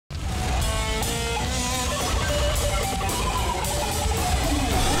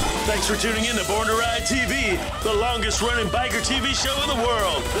Thanks for tuning in to Born to Ride TV, the longest running biker TV show in the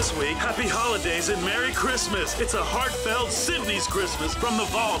world. This week, happy holidays and Merry Christmas. It's a heartfelt Sydney's Christmas from the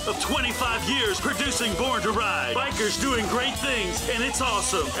vault of 25 years producing Born to Ride. Bikers doing great things, and it's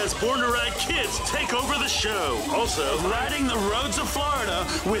awesome as Born to Ride kids take over the show. Also, riding the roads of Florida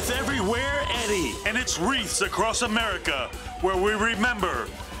with Everywhere Eddie. And it's wreaths across America where we remember,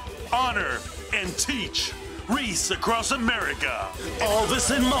 honor, and teach. Wreaths across America. All this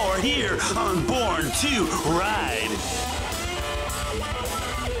and more here on Born to Ride.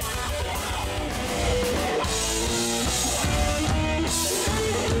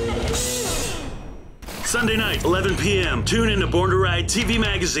 Sunday night, 11 p.m. Tune in to Born to Ride TV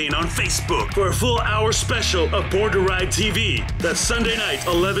Magazine on Facebook for a full hour special of Born to Ride TV. That's Sunday night,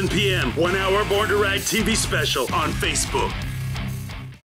 11 p.m. 1 hour Born to Ride TV special on Facebook.